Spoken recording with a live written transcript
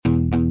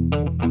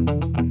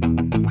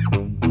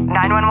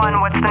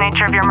the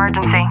nature of your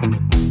emergency?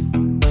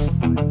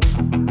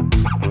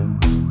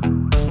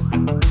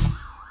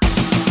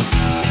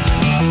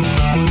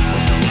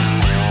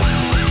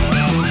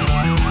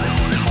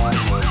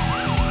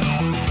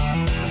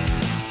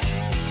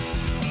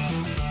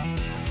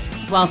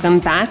 Welcome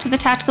back to the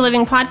Tactical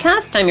Living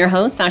Podcast. I'm your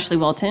host, Ashley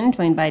Walton,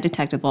 joined by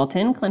Detective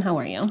Walton. Clint, how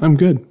are you? I'm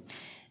good.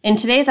 In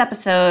today's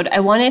episode, I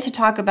wanted to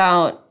talk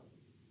about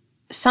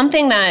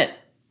something that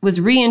was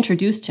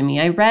reintroduced to me.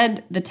 I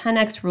read The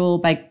 10X Rule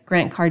by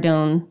Grant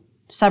Cardone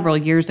several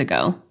years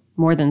ago,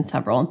 more than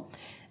several.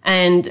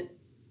 And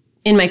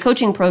in my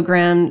coaching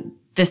program,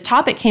 this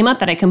topic came up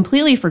that I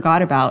completely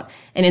forgot about.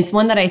 And it's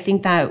one that I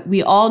think that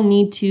we all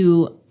need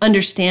to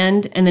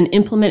understand and then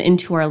implement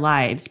into our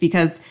lives,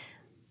 because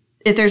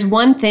if there's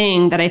one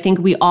thing that I think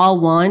we all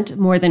want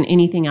more than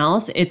anything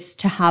else, it's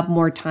to have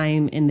more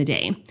time in the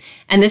day.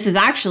 And this is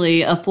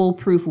actually a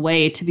foolproof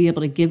way to be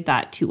able to give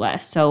that to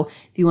us. So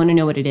if you want to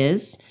know what it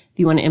is, if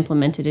you want to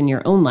implement it in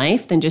your own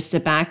life, then just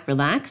sit back,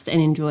 relax, and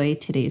enjoy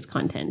today's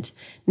content.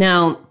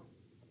 Now,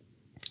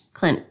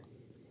 Clint,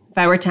 if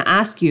I were to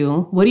ask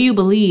you, what do you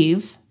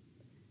believe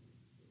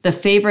the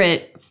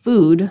favorite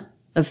food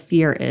of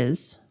fear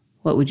is,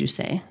 what would you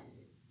say?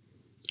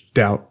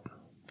 Doubt.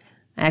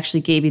 I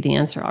actually gave you the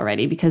answer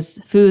already, because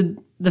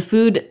the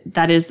food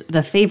that is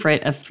the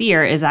favorite of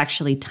fear is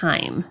actually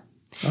time.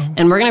 Oh.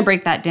 And we're going to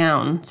break that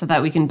down so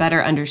that we can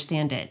better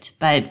understand it.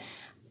 But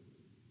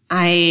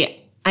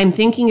I'm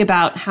thinking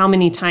about how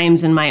many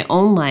times in my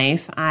own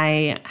life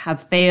I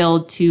have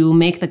failed to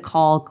make the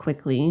call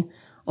quickly,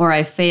 or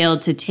I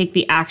failed to take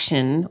the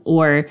action,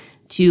 or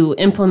to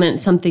implement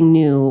something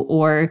new,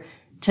 or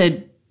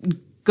to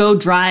go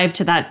drive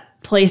to that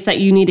place that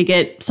you need to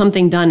get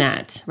something done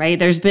at, right?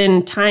 There's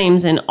been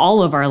times in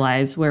all of our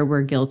lives where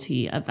we're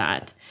guilty of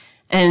that.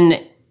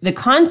 And the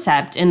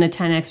concept in the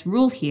 10X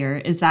rule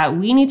here is that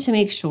we need to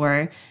make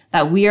sure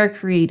that we are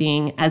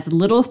creating as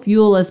little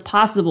fuel as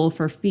possible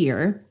for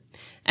fear.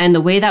 And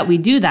the way that we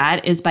do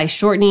that is by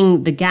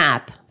shortening the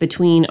gap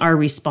between our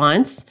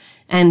response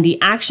and the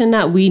action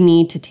that we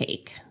need to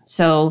take.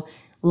 So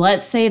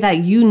let's say that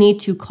you need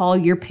to call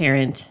your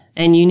parent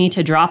and you need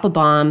to drop a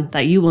bomb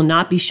that you will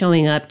not be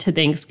showing up to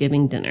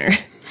Thanksgiving dinner.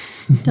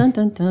 Dun,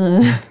 dun,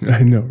 dun.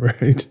 I know,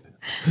 right?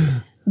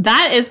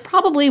 That is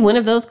probably one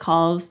of those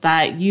calls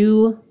that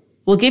you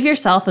will give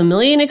yourself a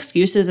million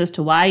excuses as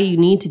to why you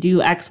need to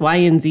do X, Y,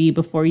 and Z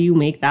before you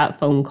make that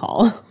phone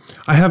call.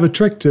 I have a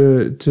trick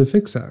to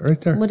fix that right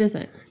there. What is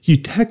it? You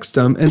text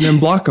them and then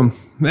block them.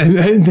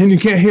 And then you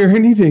can't hear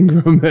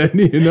anything from it,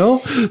 you know?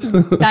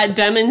 That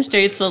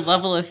demonstrates the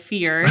level of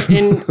fear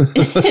in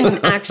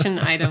an action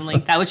item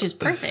like that, which is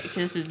perfect.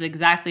 This is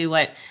exactly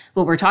what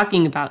we're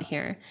talking about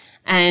here.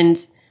 And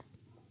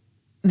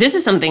this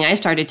is something I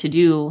started to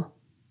do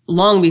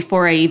long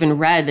before I even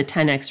read the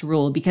 10X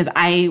rule, because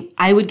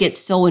I would get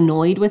so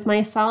annoyed with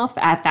myself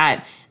at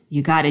that.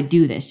 You got to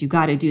do this. You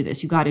got to do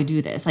this. You got to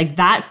do this. Like,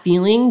 that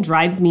feeling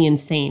drives me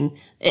insane.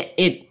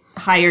 It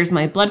higher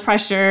my blood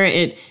pressure.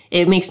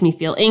 It makes me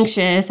feel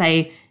anxious.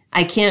 I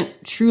can't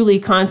truly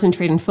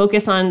concentrate and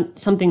focus on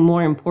something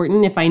more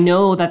important if I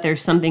know that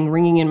there's something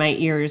ringing in my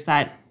ears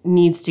that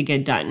needs to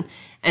get done.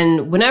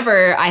 And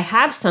whenever I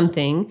have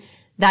something,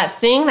 that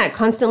thing that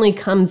constantly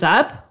comes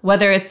up,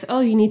 whether it's,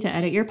 oh, you need to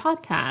edit your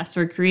podcast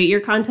or create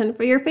your content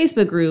for your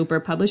Facebook group or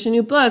publish a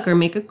new book or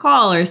make a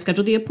call or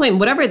schedule the appointment,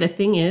 whatever the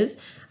thing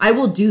is, I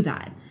will do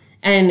that.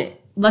 And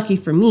lucky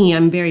for me,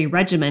 I'm very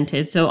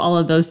regimented. So all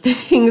of those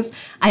things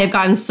I have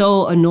gotten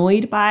so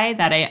annoyed by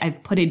that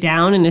I've put it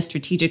down in a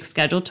strategic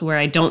schedule to where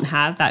I don't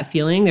have that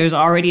feeling. There's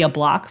already a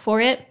block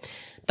for it.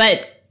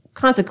 But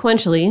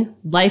consequentially,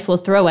 life will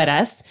throw at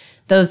us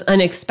those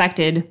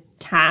unexpected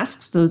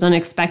tasks, those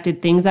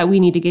unexpected things that we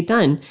need to get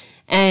done.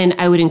 And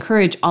I would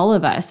encourage all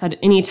of us at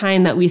any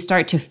time that we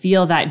start to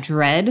feel that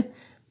dread,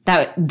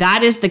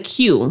 that is the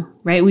cue,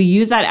 right? We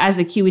use that as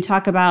the cue. We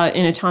talk about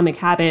in Atomic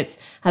Habits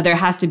how there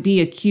has to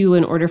be a cue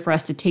in order for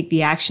us to take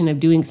the action of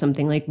doing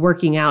something like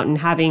working out and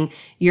having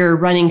your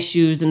running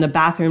shoes in the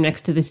bathroom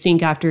next to the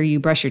sink after you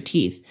brush your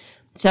teeth.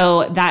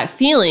 So that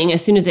feeling,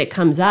 as soon as it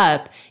comes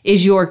up,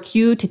 is your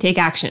cue to take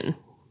action.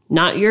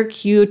 Not your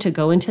cue to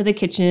go into the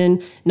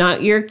kitchen,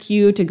 not your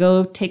cue to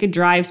go take a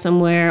drive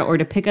somewhere or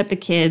to pick up the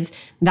kids.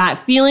 That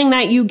feeling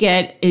that you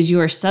get is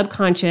your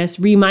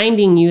subconscious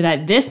reminding you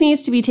that this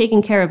needs to be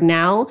taken care of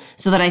now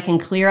so that I can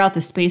clear out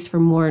the space for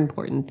more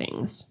important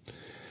things.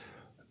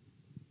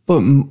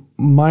 But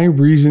my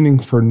reasoning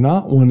for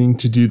not wanting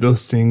to do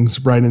those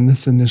things right in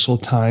this initial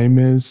time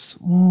is,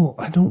 well,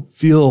 I don't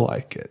feel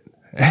like it.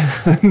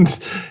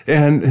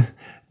 And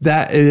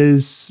that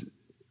is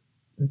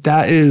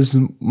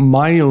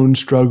my own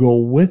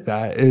struggle with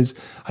that, is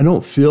I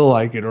don't feel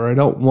like it or I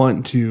don't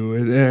want to.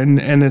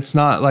 And it's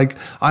not like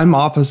I'm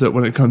opposite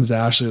when it comes to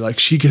Ashley. Like,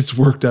 she gets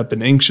worked up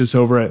and anxious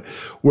over it,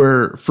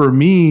 where for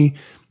me,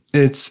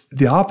 it's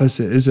the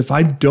opposite. Is if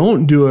I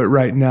don't do it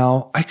right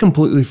now, I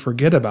completely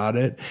forget about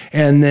it.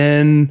 And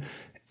then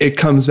it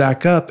comes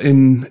back up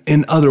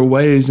in other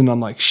ways. And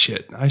I'm like,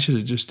 shit, I should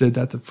have just did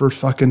that the first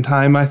fucking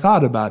time I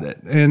thought about it.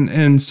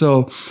 And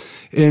so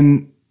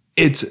And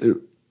it's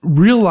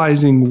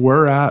realizing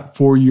where at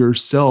for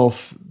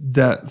yourself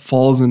that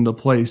falls into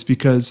place,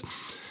 because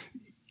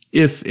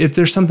if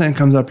there's something that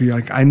comes up, you're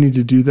like, I need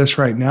to do this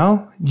right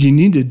now, you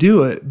need to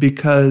do it,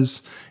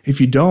 because if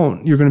you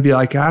don't, you're going to be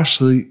like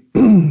Ashley,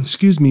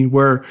 excuse me,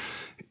 where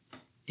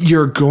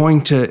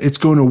it's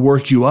going to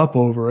work you up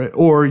over it,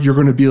 or you're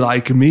going to be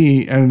like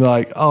me and be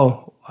like,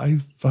 oh, I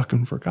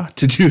fucking forgot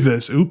to do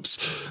this.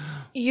 Oops.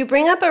 You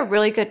bring up a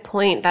really good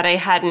point that I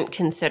hadn't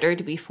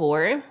considered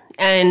before.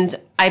 And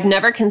I've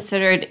never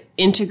considered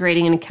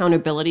integrating an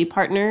accountability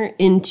partner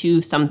into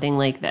something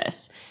like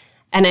this.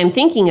 And I'm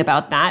thinking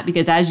about that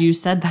because as you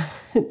said that,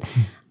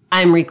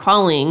 I'm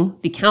recalling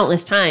the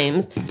countless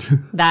times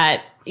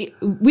that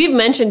we've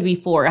mentioned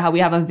before how we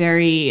have a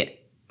very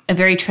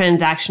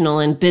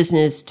transactional and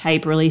business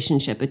type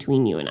relationship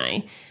between you and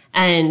I.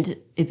 And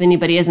if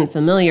anybody isn't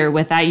familiar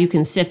with that, you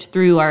can sift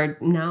through our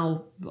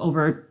now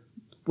over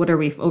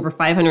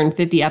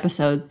 550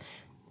 episodes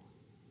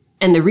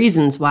and the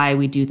reasons why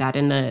we do that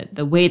and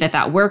the way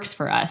that works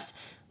for us.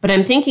 But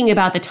I'm thinking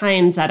about the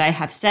times that I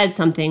have said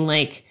something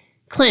like,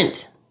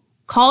 Clint,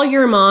 call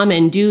your mom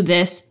and do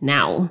this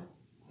now.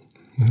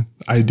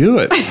 I do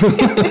it.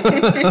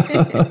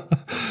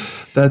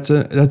 That's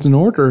an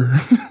order.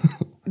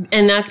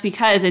 And that's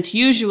because it's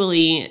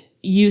usually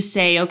you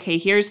say, okay,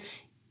 here's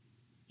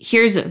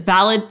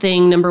valid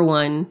thing number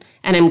one,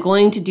 and I'm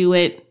going to do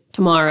it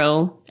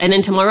tomorrow. And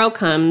then tomorrow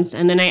comes,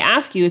 and then I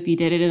ask you if you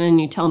did it, and then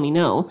you tell me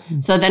no.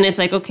 Mm-hmm. So then it's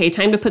like, okay,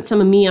 time to put some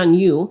of me on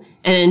you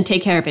and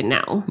take care of it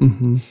now.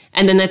 Mm-hmm.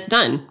 And then that's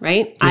done,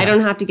 right? Yeah. I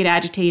don't have to get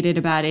agitated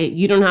about it.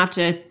 You don't have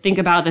to think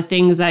about the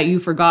things that you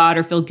forgot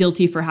or feel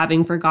guilty for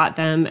having forgot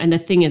them. And the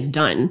thing is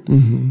done.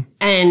 Mm-hmm.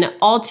 And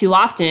all too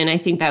often, I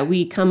think that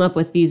we come up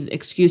with these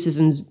excuses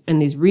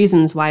and these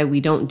reasons why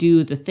we don't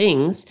do the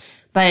things.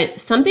 But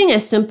something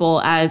as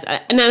simple as,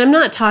 and I'm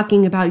not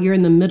talking about you're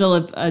in the middle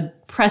of a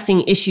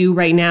pressing issue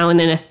right now and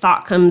then a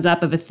thought comes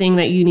up of a thing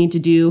that you need to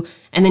do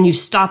and then you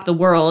stop the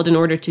world in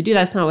order to do.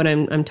 That's not what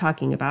I'm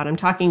talking about. I'm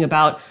talking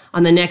about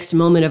on the next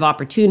moment of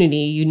opportunity,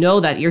 you know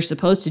that you're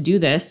supposed to do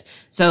this,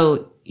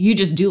 so you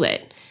just do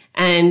it.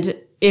 And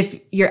if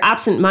you're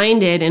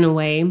absent-minded in a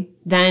way,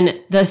 then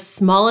the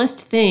smallest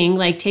thing,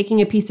 like taking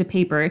a piece of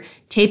paper,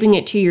 taping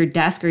it to your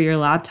desk or your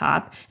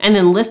laptop, and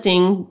then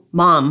listing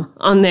mom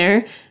on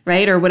there,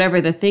 right? Or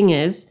whatever the thing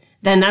is,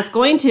 then that's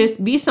going to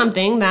be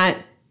something that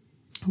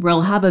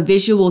we'll have a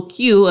visual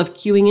cue of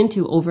cueing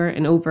into over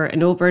and over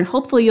and over. And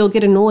hopefully you'll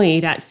get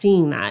annoyed at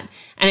seeing that.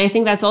 And I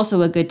think that's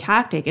also a good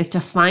tactic, is to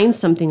find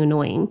something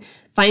annoying.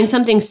 Find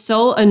something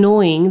so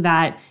annoying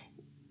that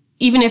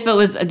even if it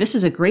was, this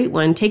is a great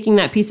one, taking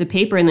that piece of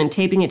paper and then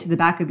taping it to the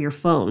back of your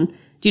phone.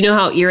 Do you know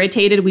how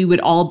irritated we would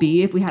all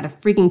be if we had a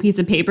freaking piece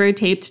of paper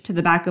taped to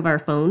the back of our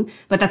phone?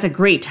 But that's a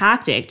great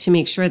tactic to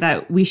make sure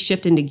that we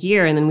shift into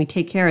gear and then we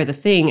take care of the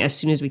thing as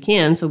soon as we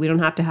can, so we don't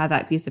have to have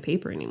that piece of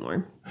paper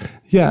anymore.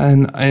 Yeah,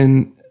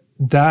 and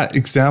that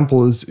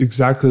example is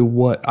exactly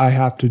what I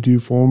have to do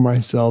for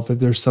myself. If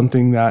there's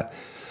something that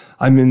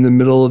I'm in the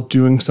middle of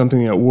doing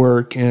something at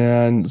work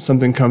and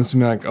something comes to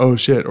me like, oh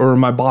shit, or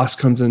my boss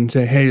comes in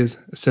and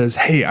says,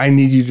 hey, I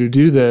need you to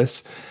do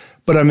this.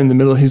 But I'm in the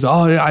middle. He's, oh,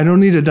 I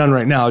don't need it done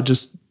right now.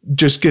 Just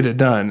get it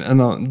done.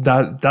 And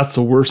that's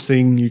the worst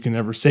thing you can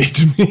ever say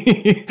to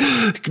me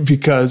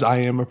because I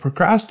am a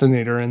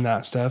procrastinator in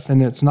that stuff.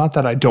 And it's not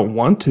that I don't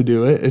want to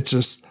do it. It's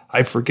just,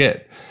 I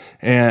forget.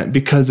 And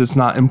because it's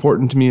not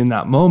important to me in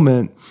that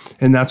moment.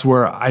 And that's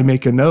where I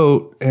make a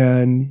note.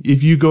 And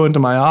if you go into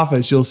my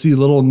office, you'll see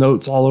little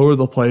notes all over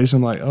the place.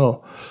 I'm like,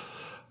 oh,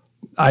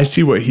 I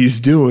see what he's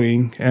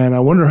doing. And I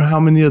wonder how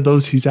many of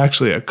those he's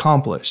actually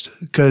accomplished,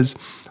 because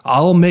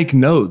I'll make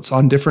notes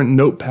on different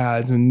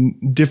notepads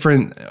and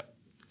different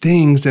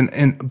things,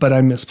 but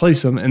I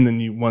misplace them, and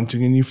then once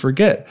again you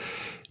forget.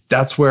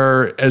 That's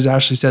where, as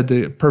Ashley said,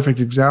 the perfect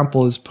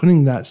example is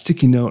putting that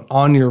sticky note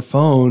on your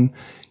phone.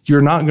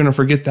 You're not going to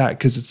forget that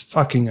because it's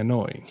fucking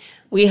annoying.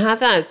 We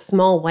have that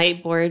small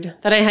whiteboard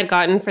that I had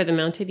gotten for the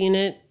mounted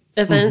unit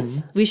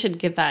events. Mm-hmm. We should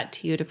give that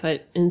to you to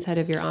put inside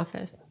of your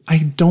office.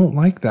 I don't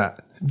like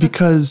that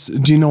because,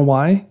 do you know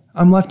why?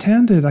 I'm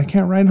left-handed. I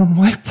can't write on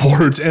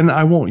whiteboards, and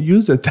I won't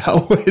use it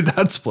that way.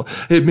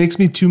 It makes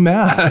me too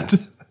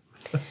mad.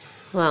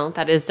 Well,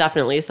 that is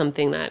definitely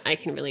something that I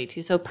can relate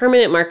to. So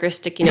permanent marker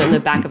sticking on the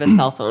back of a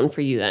cell phone for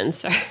you then,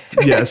 sir.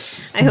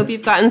 Yes. I hope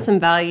you've gotten some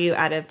value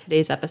out of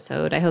today's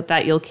episode. I hope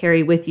that you'll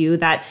carry with you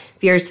that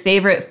Fear's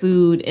favorite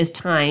food is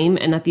time,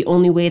 and that the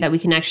only way that we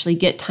can actually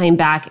get time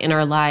back in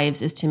our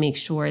lives is to make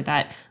sure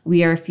that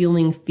we are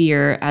fueling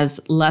fear as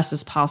less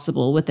as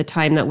possible with the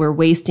time that we're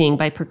wasting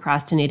by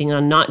procrastinating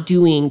on not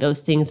doing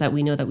those things that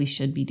we know that we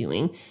should be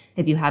doing.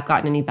 If you have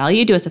gotten any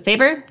value, do us a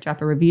favor,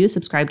 drop a review,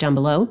 subscribe down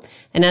below.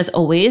 And as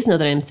always, know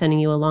that I'm sending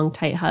you a long,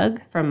 tight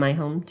hug from my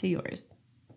home to yours.